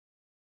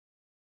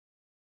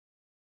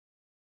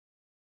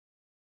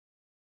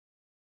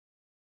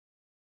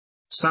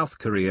South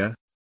Korea.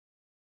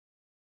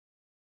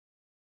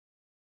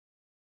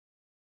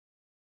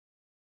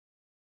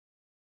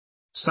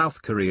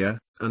 South Korea,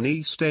 an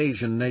East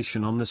Asian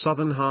nation on the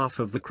southern half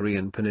of the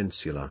Korean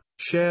Peninsula,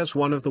 shares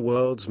one of the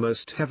world's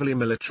most heavily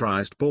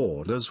militarized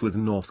borders with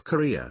North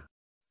Korea.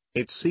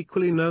 It's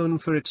equally known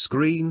for its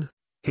green,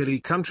 hilly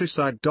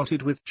countryside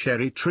dotted with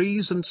cherry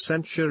trees and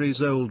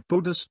centuries-old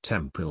Buddhist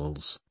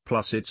temples,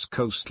 plus its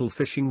coastal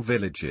fishing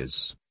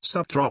villages,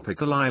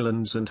 subtropical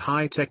islands and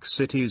high-tech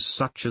cities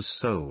such as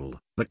Seoul,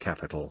 the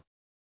capital.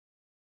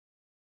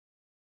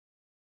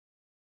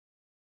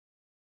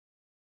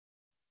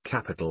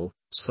 Capital,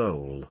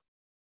 Seoul.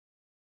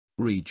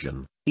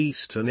 Region,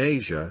 Eastern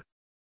Asia.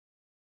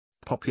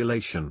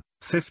 Population,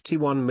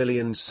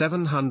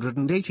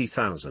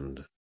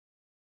 51,780,000.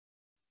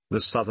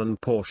 The southern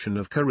portion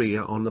of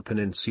Korea on the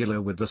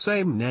peninsula with the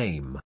same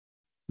name.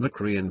 The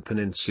Korean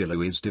Peninsula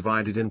is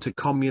divided into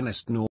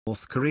Communist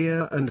North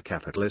Korea and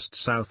capitalist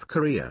South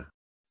Korea.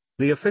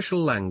 The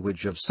official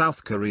language of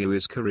South Korea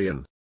is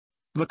Korean.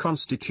 The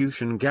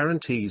constitution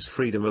guarantees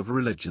freedom of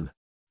religion.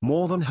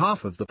 More than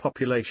half of the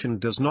population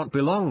does not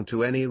belong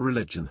to any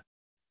religion.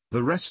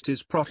 The rest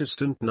is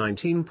Protestant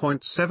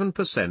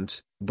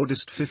 19.7%,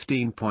 Buddhist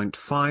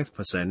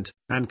 15.5%,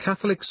 and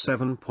Catholic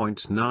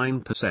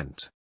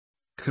 7.9%.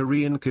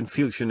 Korean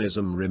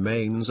Confucianism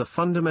remains a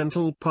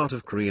fundamental part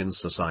of Korean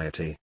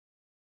society.